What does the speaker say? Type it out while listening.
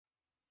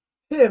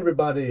Hey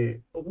everybody,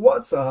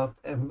 what's up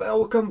and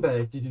welcome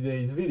back to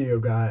today's video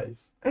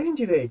guys. And in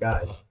today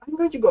guys, I'm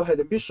going to go ahead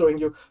and be showing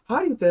you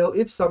how you tell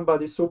if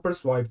somebody super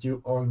swiped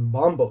you on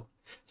Bumble.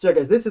 So yeah,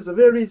 guys, this is a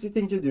very easy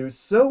thing to do,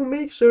 so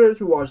make sure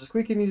to watch this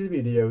quick and easy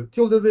video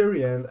till the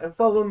very end and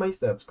follow my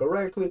steps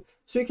correctly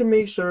so you can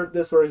make sure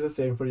this works the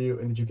same for you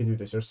and that you can do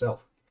this yourself.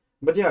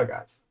 But yeah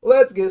guys,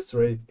 let's get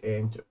straight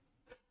into it.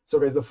 So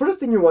guys, the first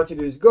thing you want to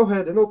do is go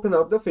ahead and open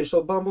up the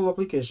official Bumble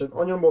application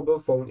on your mobile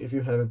phone if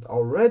you haven't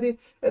already.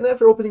 And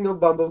after opening up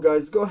Bumble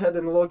guys, go ahead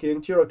and log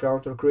into your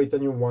account or create a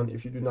new one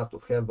if you do not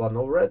have one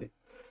already.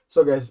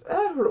 So guys,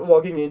 after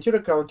logging into your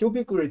account, you'll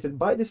be greeted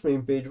by this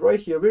main page right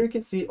here where you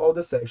can see all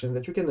the sections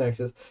that you can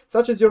access,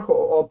 such as your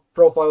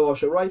profile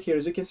option right here.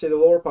 As you can see the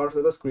lower part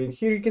of the screen,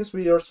 here you can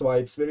see your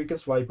swipes, where you can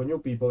swipe on new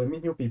people and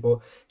meet new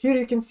people. Here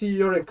you can see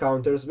your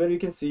encounters, where you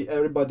can see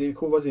everybody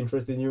who was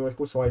interested in you and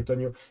who swiped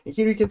on you. And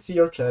here you can see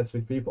your chats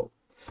with people.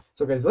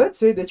 So guys, let's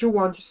say that you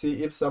want to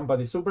see if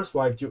somebody super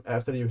swiped you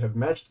after you have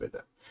matched with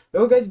them.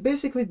 Well guys,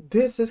 basically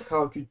this is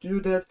how to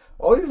do that.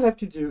 All you have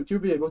to do to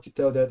be able to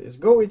tell that is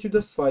go into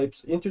the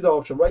swipes, into the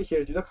option right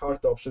here, to the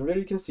heart option where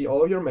you can see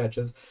all of your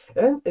matches.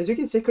 And as you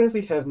can see,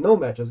 currently have no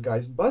matches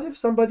guys, but if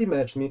somebody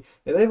matched me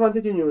and I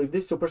wanted to know if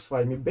they super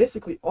swiped me,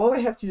 basically all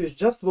I have to do is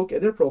just look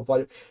at their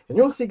profile and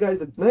you'll see guys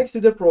that next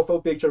to their profile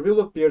picture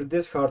will appear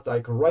this heart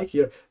icon right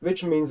here,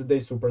 which means that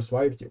they super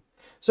swiped you.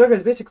 So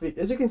guys, basically,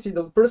 as you can see,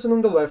 the person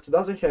on the left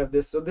doesn't have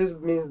this, so this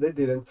means they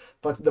didn't.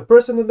 But the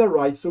person on the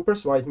right super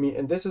swiped me,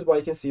 and this is why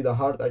you can see the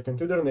heart icon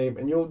to their name,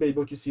 and you'll be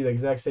able to see the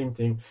exact same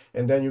thing,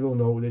 and then you will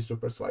know they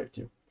super swiped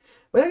you.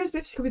 But I guess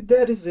basically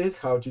that is it,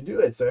 how to do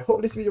it. So I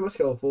hope this video was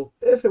helpful.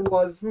 If it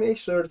was, make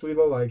sure to leave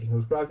a like and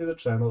subscribe to the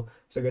channel.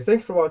 So guys,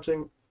 thanks for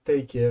watching,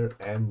 take care,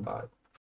 and bye.